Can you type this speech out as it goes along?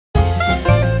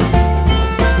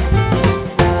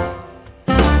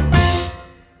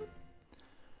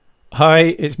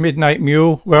Hi, it's Midnight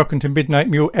Mule. Welcome to Midnight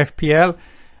Mule FPL,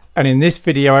 and in this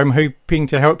video I'm hoping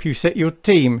to help you set your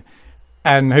team,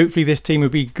 and hopefully this team will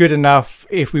be good enough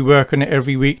if we work on it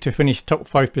every week to finish top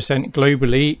 5%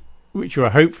 globally, which will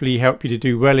hopefully help you to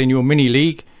do well in your mini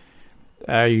league.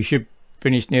 You should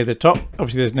finish near the top.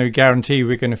 Obviously there's no guarantee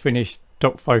we're going to finish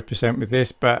top 5% with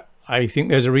this, but I think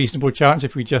there's a reasonable chance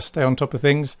if we just stay on top of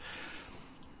things.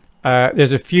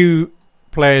 There's a few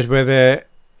players where there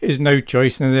is no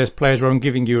choice, and then there's players where I'm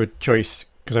giving you a choice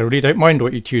because I really don't mind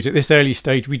what you choose. At this early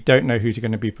stage we don't know who's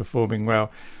going to be performing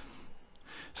well.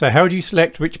 So how do you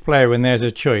select which player when there's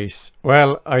a choice?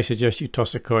 Well, I suggest you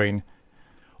toss a coin,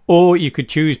 or you could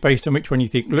choose based on which one you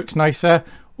think looks nicer,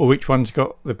 or which one's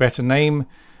got the better name,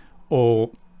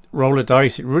 or roll a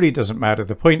dice. It really doesn't matter.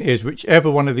 The point is, whichever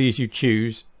one of these you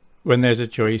choose, when there's a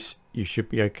choice, you should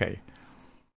be okay.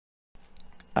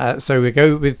 So we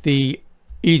go with the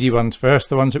easy ones first,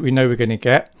 the ones that we know we're going to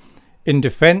get. In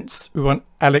defence, we want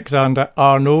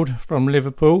Alexander-Arnold from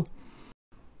Liverpool.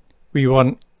 We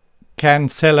want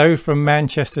Cancelo from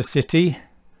Manchester City.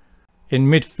 In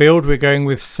midfield, we're going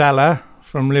with Salah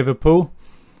from Liverpool.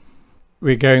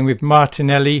 We're going with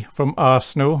Martinelli from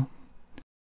Arsenal.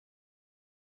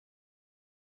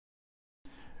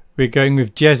 We're going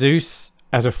with Jesus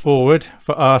as a forward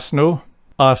for Arsenal.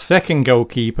 Our second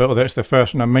goalkeeper, although it's the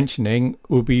first one I'm mentioning,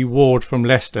 will be Ward from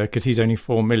Leicester because he's only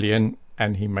 4 million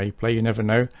and he may play, you never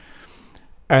know.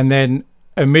 And then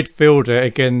a midfielder,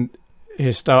 again,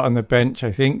 his start on the bench,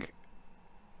 I think,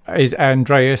 is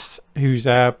Andreas, who's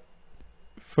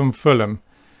from Fulham,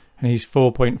 and he's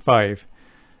 4.5.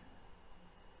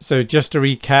 So just to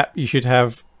recap, you should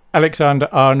have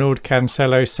Alexander-Arnold,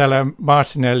 Cancelo, Salah,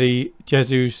 Martinelli,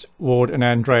 Jesus, Ward and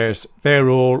Andreas. They're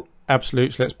all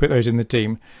absolutes. Let's put those in the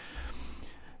team.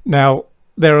 Now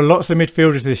there are lots of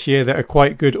midfielders this year that are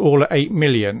quite good, all at 8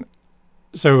 million.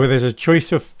 So there's a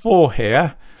choice of 4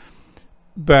 here,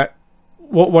 but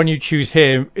what one you choose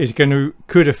here is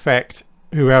could affect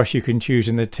who else you can choose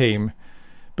in the team.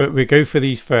 But we go for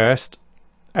these first,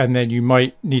 and then you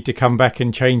might need to come back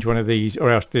and change one of these,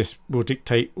 or else this will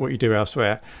dictate what you do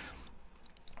elsewhere.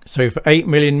 So for 8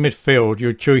 million midfield,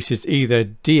 your choice is either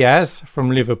Diaz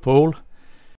from Liverpool,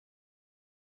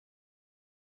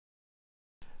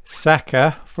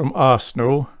 Saka from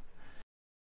Arsenal,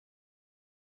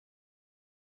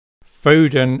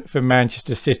 Foden for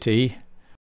Manchester City,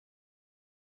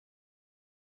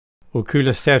 or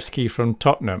Kulusevski from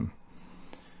Tottenham.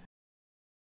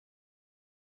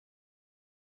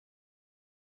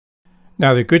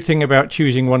 Now the good thing about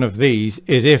choosing one of these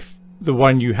is if the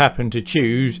one you happen to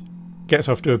choose gets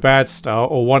off to a bad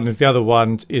start, or one of the other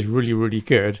ones is really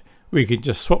good, we can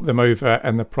just swap them over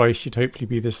and the price should hopefully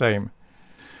be the same.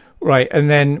 Right, and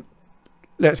then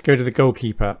let's go to the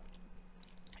goalkeeper.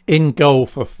 In goal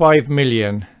for 5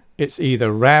 million, it's either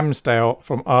Ramsdale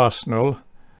from Arsenal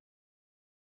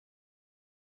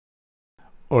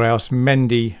or else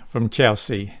Mendy from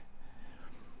Chelsea.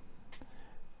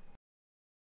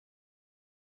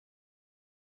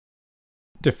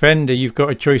 Defender, you've got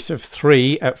a choice of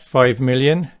 3 at 5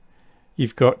 million.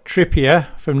 You've got Trippier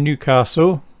from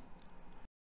Newcastle,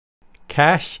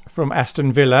 Cash from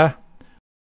Aston Villa,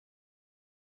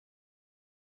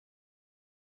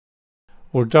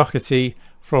 or Doherty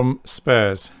from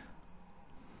Spurs.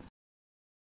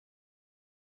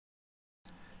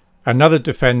 Another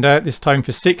defender, this time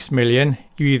for 6 million,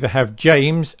 you either have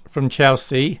James from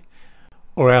Chelsea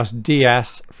or else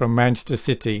Diaz from Manchester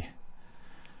City.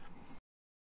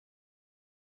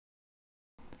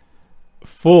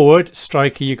 Forward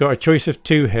striker, you've got a choice of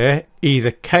 2 here,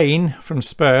 either Kane from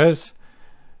Spurs,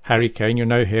 Harry Kane, you'll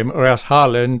know him, or else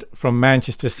Haaland from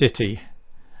Manchester City.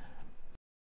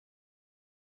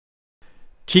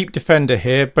 Cheap defender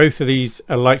here, both of these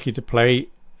are likely to play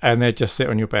and they just sit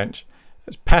on your bench.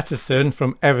 That's Patterson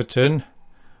from Everton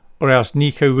or else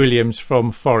Nico Williams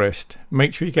from Forest.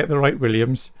 Make sure you get the right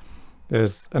Williams.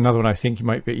 There's another one I think he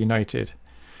might be at United.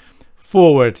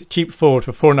 Forward, cheap forward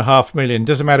for 4.5 million.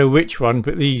 Doesn't matter which one,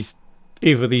 but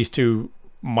either of these two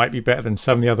might be better than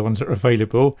some of the other ones that are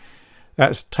available.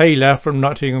 That's Taylor from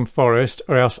Nottingham Forest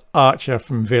or else Archer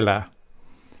from Villa.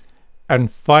 And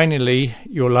finally,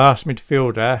 your last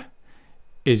midfielder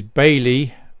is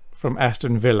Bailey from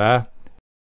Aston Villa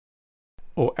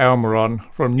or Almiron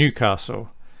from Newcastle.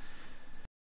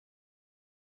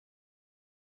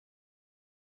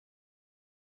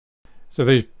 So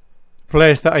those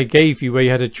players that I gave you where you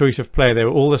had a choice of player, they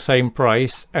were all the same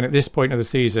price, and at this point of the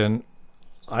season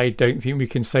I don't think we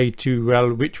can say too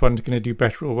well which one's going to do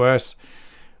better or worse.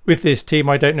 With this team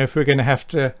I don't know if we're going to have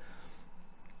to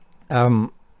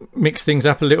mix things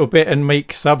up a little bit and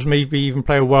make subs, maybe even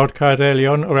play a wild card early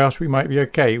on, or else we might be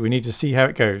okay. We need to see how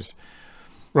it goes.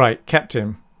 Right,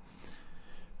 captain.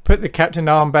 Put the captain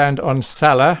armband on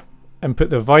Salah and put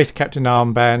the vice captain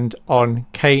armband on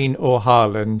Kane or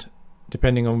Haaland,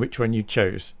 depending on which one you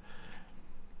chose.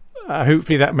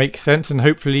 Hopefully that makes sense, and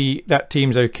hopefully that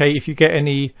team's okay. If you get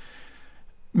any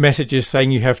messages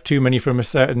saying you have too many from a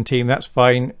certain team, that's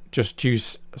fine. Just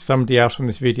choose somebody else from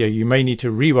this video. You may need to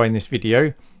rewind this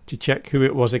video to check who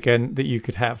it was again that you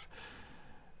could have.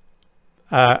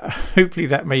 Hopefully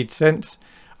that made sense.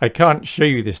 I can't show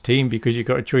you this team because you've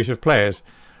got a choice of players.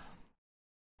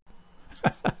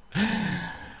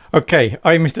 Okay,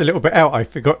 I missed a little bit out. I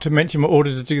forgot to mention my order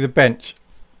to do the bench.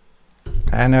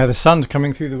 And the sun's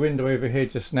coming through the window over here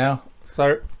just now.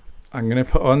 So I'm going to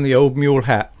put on the old Mule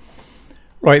hat.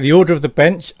 Right, the order of the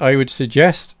bench I would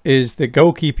suggest is the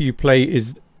goalkeeper you play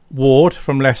is Ward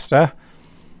from Leicester.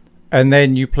 And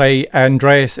then you play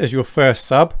Andreas as your first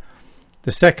sub.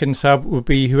 The second sub would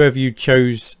be whoever you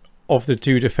chose of the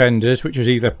two defenders, which was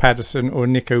either Patterson or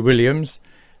Nico Williams.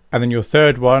 And then your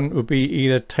third one would be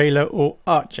either Taylor or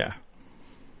Archer.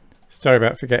 Sorry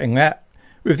about forgetting that.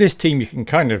 With this team you can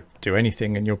kind of do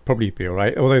anything and you'll probably be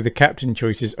alright, although the captain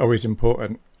choice is always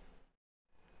important.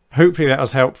 Hopefully that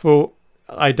was helpful.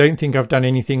 I don't think I've done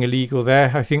anything illegal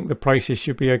there. I think the prices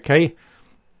should be okay.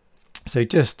 So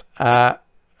just have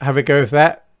a go of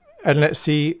that and let's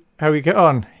see how we get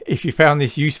on. If you found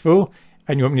this useful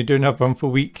and you want me to do another one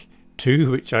for week 2,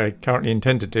 which I currently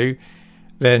intend to do,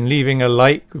 then leaving a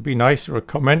like would be nice, or a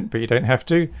comment, but you don't have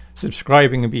to.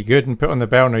 Subscribing would be good, and put on the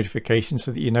bell notification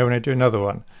so that you know when I do another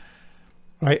one.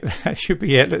 Right, that should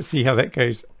be it. Let's see how that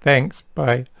goes. Thanks.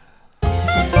 Bye.